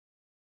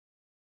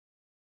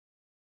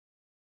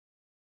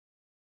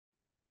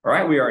All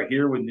right, we are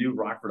here with new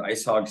Rockford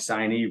IceHog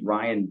signee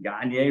Ryan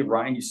Gagnier.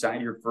 Ryan, you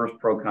signed your first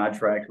pro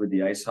contract with the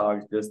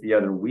IceHogs just the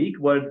other week.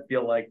 What did it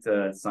feel like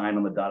to sign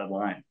on the dotted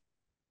line?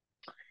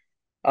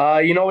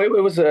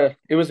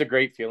 It was a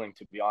great feeling,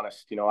 to be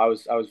honest. I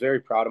was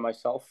very proud of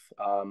myself.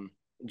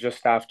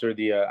 Just after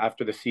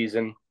the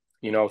season,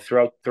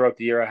 throughout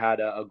the year, I had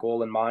a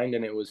goal in mind,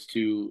 and it was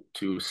to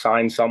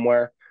sign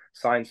somewhere,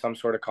 sign some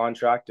sort of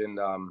contract, and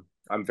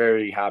I'm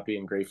very happy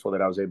and grateful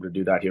that I was able to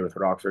do that here with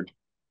Rockford.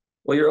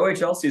 Well, your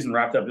OHL season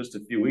wrapped up just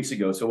a few weeks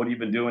ago. So, what have you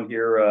been doing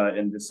here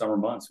in the summer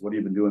months? What have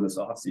you been doing this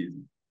off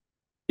season?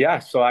 Yeah,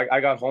 so I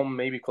got home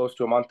maybe close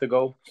to a month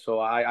ago. So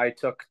I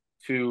took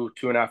two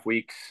and a half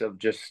weeks of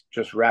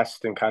just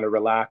rest and kind of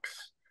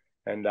relax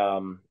and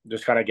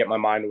just kind of get my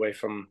mind away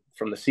from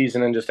the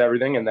season and just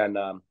everything. And then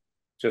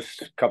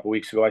just a couple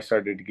weeks ago, I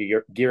started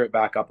to gear it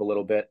back up a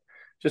little bit.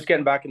 Just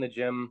getting back in the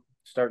gym,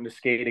 starting to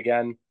skate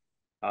again.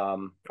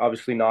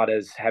 Obviously not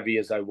as heavy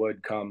as I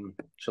would come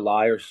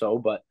July or so,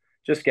 but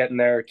just getting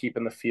there,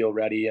 keeping the feel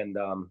ready, and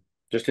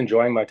just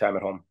enjoying my time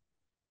at home.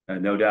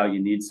 No doubt you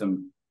need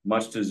some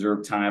much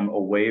deserved time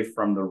away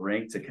from the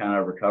rink to kind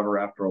of recover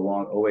after a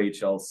long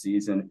OHL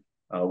season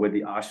with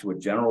the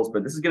Oshawa Generals.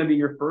 But this is going to be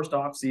your first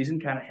off season,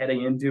 kind of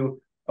heading into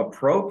a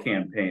pro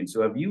campaign.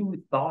 So, have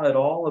you thought at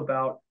all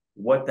about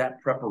what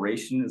that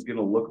preparation is going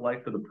to look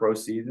like for the pro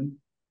season?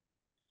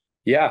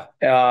 Yeah,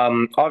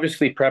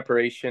 obviously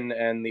preparation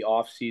and the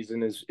off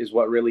season is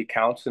what really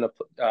counts in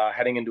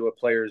heading into a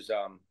player's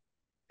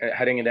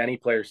heading into any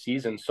player's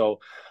season. So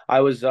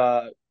I was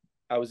uh,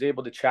 I was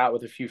able to chat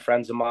with a few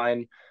friends of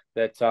mine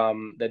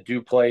that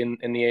do play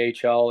in the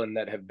AHL and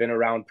that have been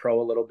around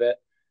pro a little bit,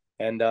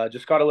 and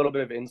just got a little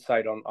bit of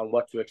insight on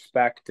what to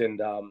expect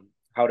and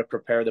how to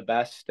prepare the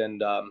best.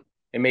 And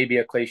it may be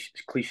a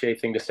cliche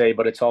thing to say,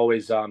 but it's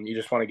always you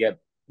just want to get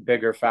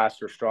bigger,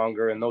 faster,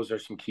 stronger, and those are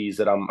some keys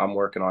that I'm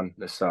working on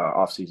this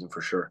off season for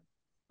sure.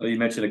 Well, you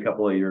mentioned a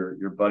couple of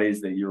your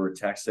buddies that you were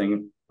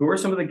texting. Who are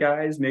some of the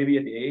guys, maybe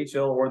at the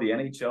AHL or the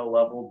NHL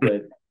level,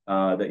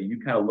 that you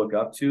kind of look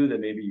up to, that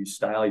maybe you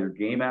style your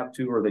game app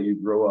to, or that you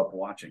grow up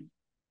watching?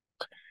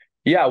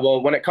 Yeah,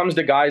 well, when it comes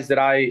to guys that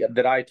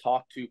I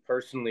talk to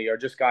personally, are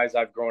just guys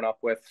I've grown up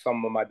with.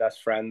 Some of my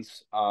best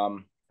friends.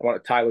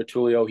 Tyler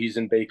Tulio, he's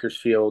in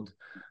Bakersfield,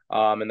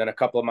 and then a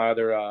couple of my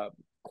other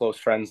close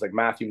friends like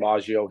Matthew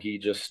Maggio. He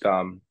just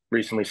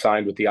recently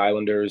signed with the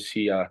Islanders.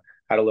 He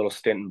had a little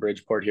stint in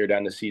Bridgeport here to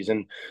end the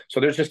season. So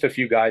there's just a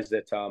few guys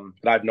that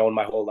I've known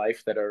my whole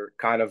life that are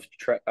kind of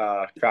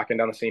tracking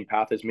down the same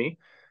path as me,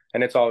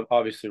 and it's all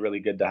obviously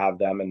really good to have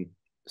them, and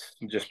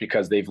just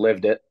because they've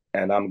lived it,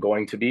 and I'm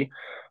going to be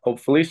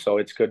hopefully. So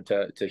it's good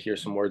to hear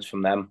some words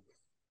from them.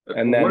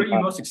 And What then are you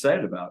most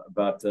excited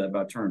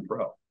about turning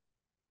pro?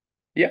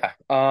 yeah,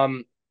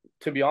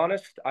 to be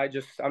honest,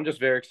 I'm just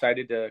very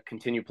excited to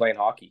continue playing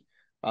hockey.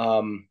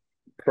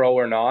 Pro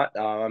or not,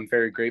 I'm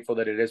very grateful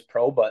that it is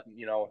pro, but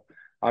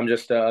I'm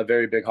just a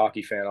very big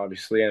hockey fan,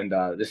 obviously, and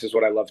this is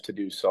what I love to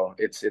do. So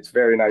it's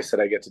very nice that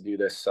I get to do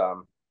this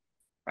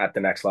at the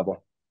next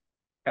level.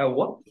 At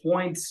what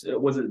point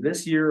was it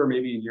this year or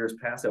maybe in years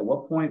past? At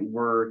what point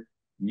were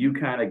you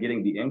kind of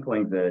getting the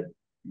inkling that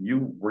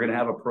you were going to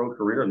have a pro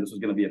career and this was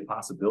going to be a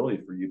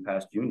possibility for you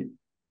past junior?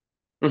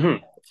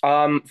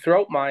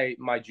 Throughout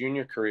my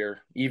junior career,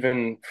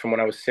 even from when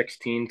I was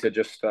 16 to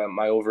just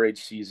my overage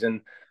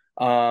season,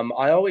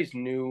 I always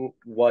knew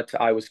what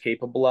I was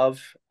capable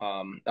of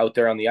out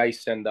there on the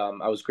ice, and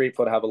I was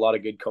grateful to have a lot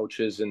of good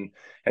coaches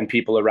and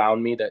people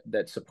around me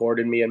that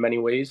supported me in many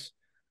ways.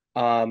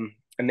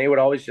 And they would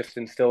always just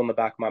instill in the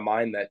back of my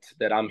mind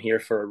that I'm here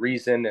for a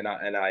reason, and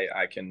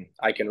I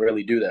can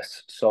really do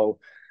this. So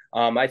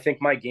I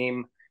think my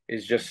game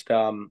is just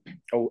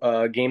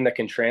a game that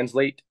can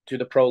translate to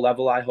the pro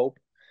level, I hope.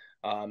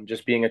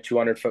 Just being a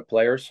 200-foot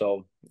player.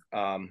 So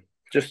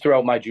just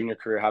throughout my junior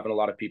career, having a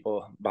lot of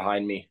people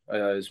behind me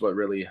is what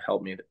really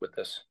helped me with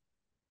this.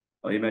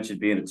 Well, you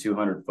mentioned being a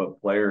 200-foot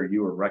player.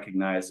 You were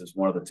recognized as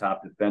one of the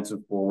top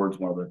defensive forwards,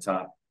 one of the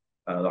top,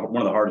 one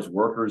of the hardest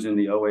workers in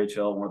the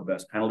OHL, one of the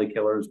best penalty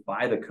killers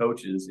by the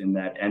coaches in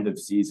that end of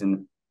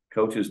season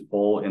coaches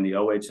poll in the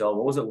OHL.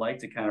 What was it like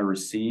to kind of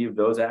receive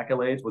those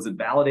accolades? Was it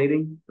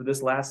validating for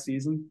this last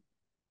season?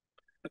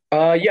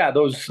 Yeah,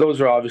 those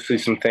are obviously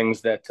some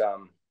things that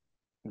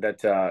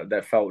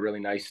felt really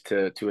nice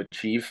to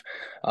achieve.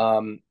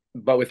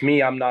 But with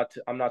me, I'm not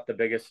the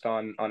biggest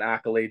on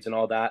accolades and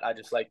all that. I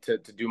just like to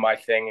do my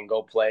thing and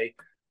go play.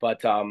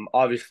 But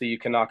obviously, you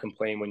cannot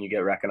complain when you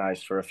get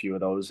recognized for a few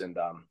of those, and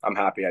I'm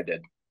happy I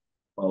did.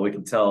 Well, we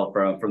can tell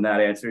from that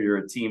answer you're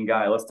a team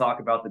guy. Let's talk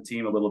about the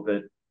team a little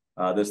bit.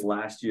 This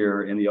last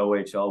year in the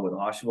OHL with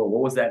Oshawa,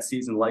 what was that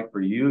season like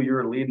for you? You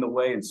were leading the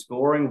way in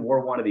scoring,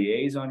 wore one of the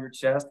A's on your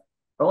chest.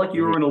 Felt like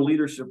you Mhm. were in a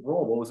leadership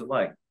role. What was it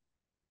like?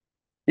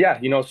 Yeah,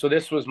 so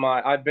this was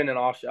I've been an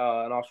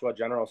Oshawa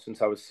General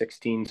since I was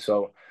 16.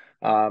 So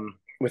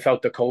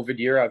without the COVID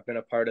year, I've been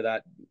a part of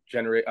that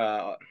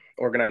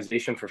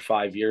organization for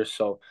 5 years.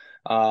 So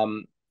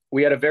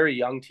we had a very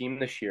young team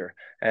this year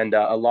and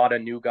a lot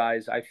of new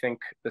guys. I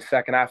think the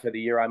second half of the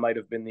year, I might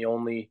have been the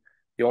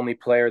the only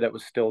player that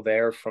was still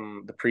there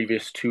from the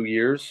previous 2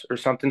 years or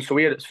something. So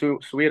we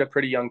had a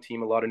pretty young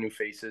team, a lot of new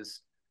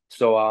faces.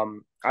 So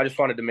I just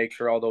wanted to make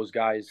sure all those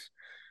guys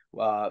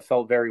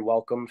felt very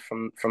welcome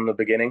from the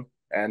beginning,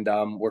 and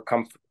were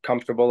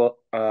comfortable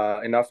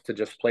enough to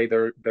just play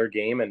their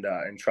game and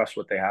trust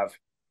what they have.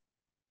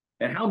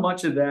 And how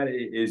much of that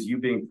is you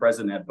being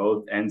present at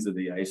both ends of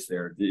the ice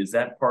there? Is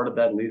that part of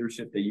that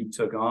leadership that you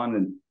took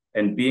on,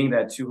 and being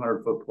that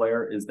 200-foot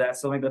player, is that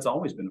something that's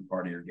always been a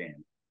part of your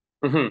game?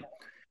 Mm-hmm.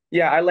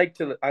 Yeah, I like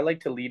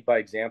to lead by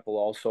example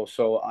also.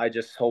 So I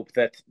just hope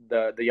that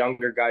the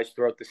younger guys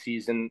throughout the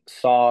season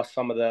saw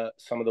some of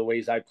the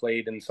ways I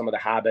played and some of the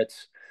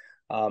habits,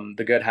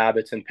 the good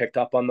habits, and picked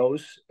up on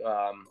those.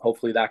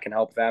 Hopefully that can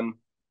help them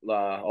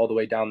all the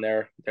way down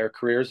their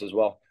careers as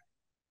well.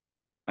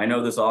 I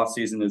know this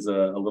offseason is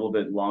a little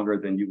bit longer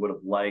than you would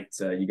have liked.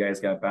 You guys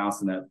got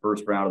bounced in that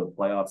first round of the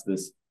playoffs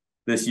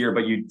this year,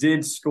 but you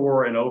did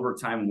score an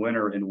overtime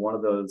winner in one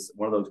of those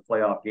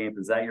playoff games.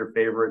 Is that your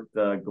favorite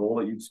goal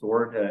that you've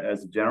scored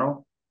as a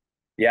general?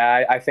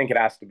 Yeah, I think it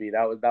has to be.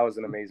 That was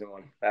an amazing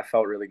one. That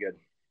felt really good.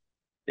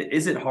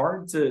 Is it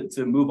hard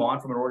to move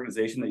on from an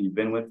organization that you've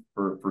been with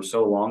for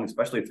so long,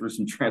 especially through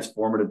some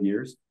transformative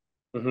years?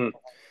 Hmm.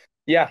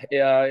 Yeah,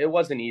 it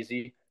wasn't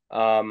easy.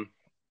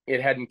 It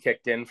hadn't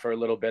kicked in for a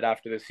little bit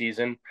after the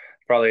season.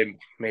 Probably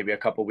maybe a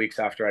couple weeks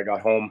after I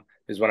got home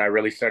is when I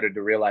really started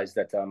to realize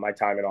that my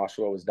time in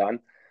Oshawa was done.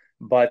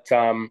 But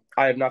I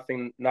have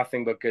nothing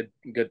but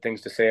good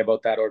things to say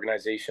about that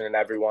organization and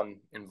everyone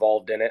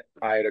involved in it.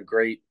 I had a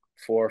great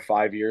 4 or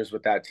 5 years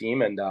with that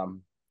team, and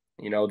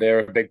they're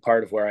a big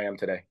part of where I am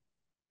today.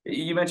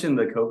 You mentioned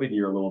the COVID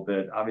year a little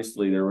bit.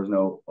 Obviously, there was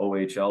no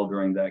OHL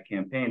during that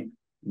campaign.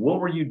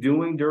 What were you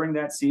doing during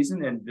that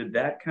season, and did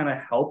that kind of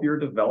help your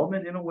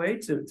development in a way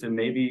to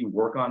maybe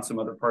work on some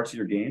other parts of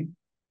your game?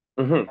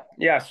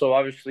 Yeah, so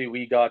obviously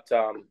we got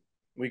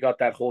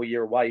that whole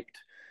year wiped,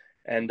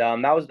 and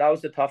that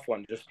was a tough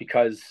one just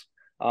because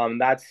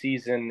that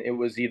season it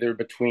was either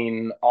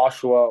between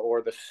Oshawa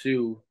or the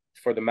Sioux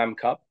for the Mem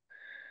Cup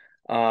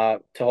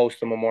to host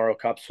the Memorial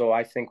Cup. So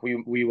I think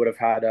we would have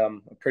had a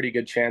pretty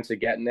good chance of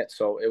getting it.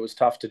 So it was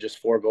tough to just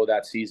forego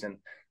that season.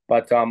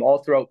 But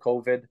all throughout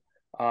COVID,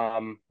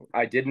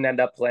 I didn't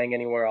end up playing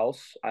anywhere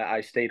else.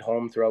 I stayed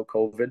home throughout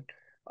COVID.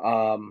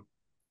 Um,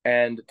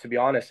 and to be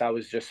honest, I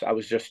was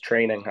just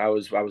training. I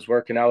was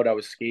working out. I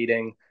was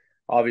skating.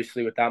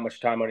 Obviously, with that much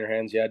time on your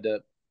hands, you had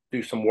to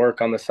do some work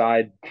on the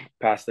side,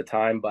 pass the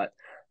time. But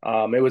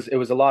it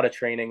was a lot of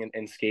training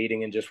and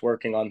skating and just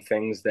working on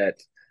things that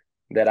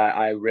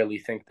I really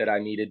think that I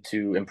needed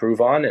to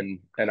improve on, and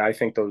I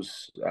think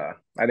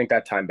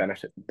that time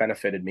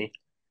benefited me.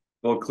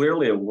 Well,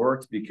 clearly it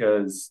worked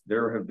because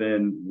there have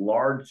been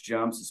large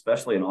jumps,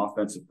 especially in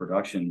offensive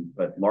production,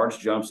 but large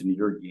jumps in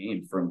your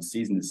game from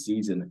season to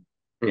season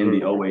in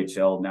the Hmm.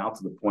 OHL. Now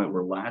to the point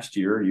where last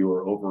year you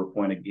were over a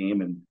point a game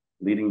and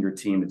leading your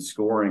team in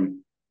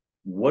scoring.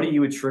 What do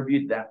you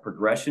attribute that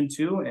progression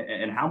to,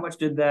 and how much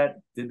did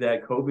that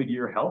COVID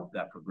year help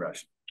that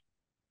progression?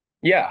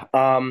 Yeah.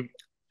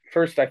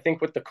 First, I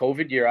think with the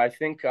COVID year, I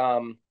think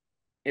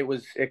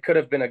it could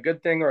have been a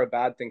good thing or a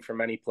bad thing for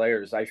many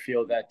players. I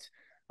feel that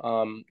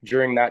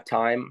during that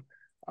time,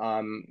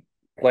 um,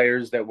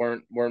 players that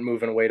weren't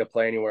moving away to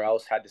play anywhere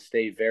else had to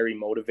stay very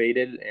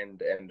motivated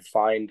and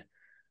find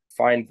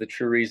the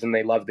true reason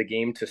they love the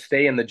game to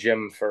stay in the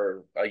gym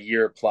for a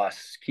year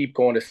plus, keep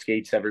going to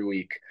skates every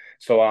week.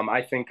 So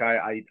I think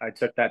I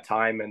took that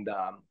time and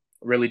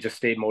really just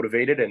stayed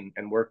motivated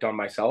and worked on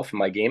myself and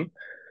my game.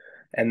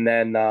 And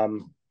then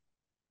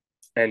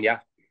and yeah.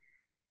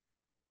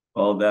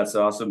 Well, that's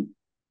awesome.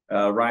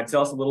 Ryan,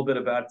 tell us a little bit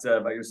about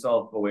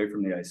yourself away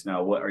from the ice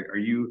now. Are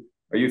you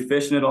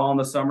fishing at all in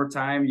the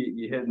summertime?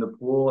 You hitting the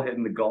pool,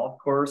 hitting the golf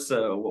course?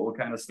 What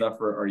kind of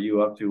stuff are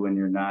you up to when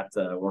you're not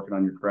working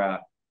on your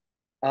craft?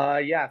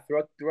 Yeah,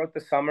 throughout the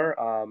summer,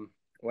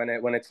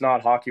 when it's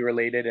not hockey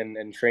related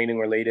and training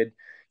related,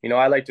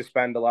 I like to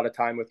spend a lot of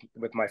time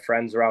with my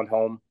friends around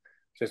home,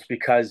 just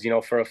because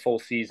for a full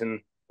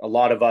season, a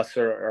lot of us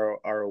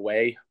are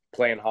away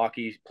playing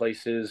hockey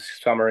places,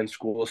 summer in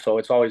school, so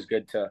it's always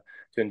good to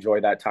enjoy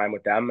that time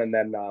with them. And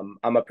then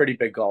I'm a pretty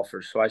big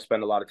golfer, so I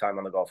spend a lot of time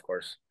on the golf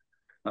course.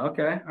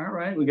 Okay, all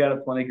right. We got a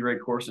plenty of great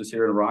courses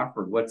here in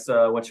Rockford. What's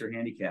your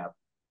handicap?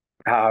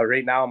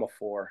 Right now, I'm a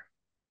four.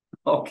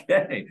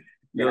 Okay,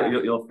 you'll, Yeah,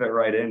 you'll you'll fit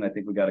right in. I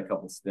think we got a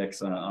couple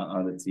sticks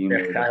on the team yeah,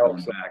 there I that hope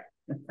going so.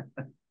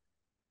 back.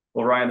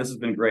 Well, Ryan, this has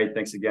been great.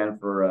 Thanks again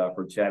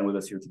for chatting with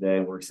us here today.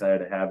 We're excited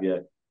to have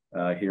you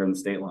here in the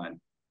state line.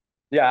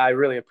 Yeah, I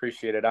really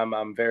appreciate it.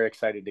 I'm very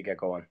excited to get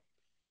going.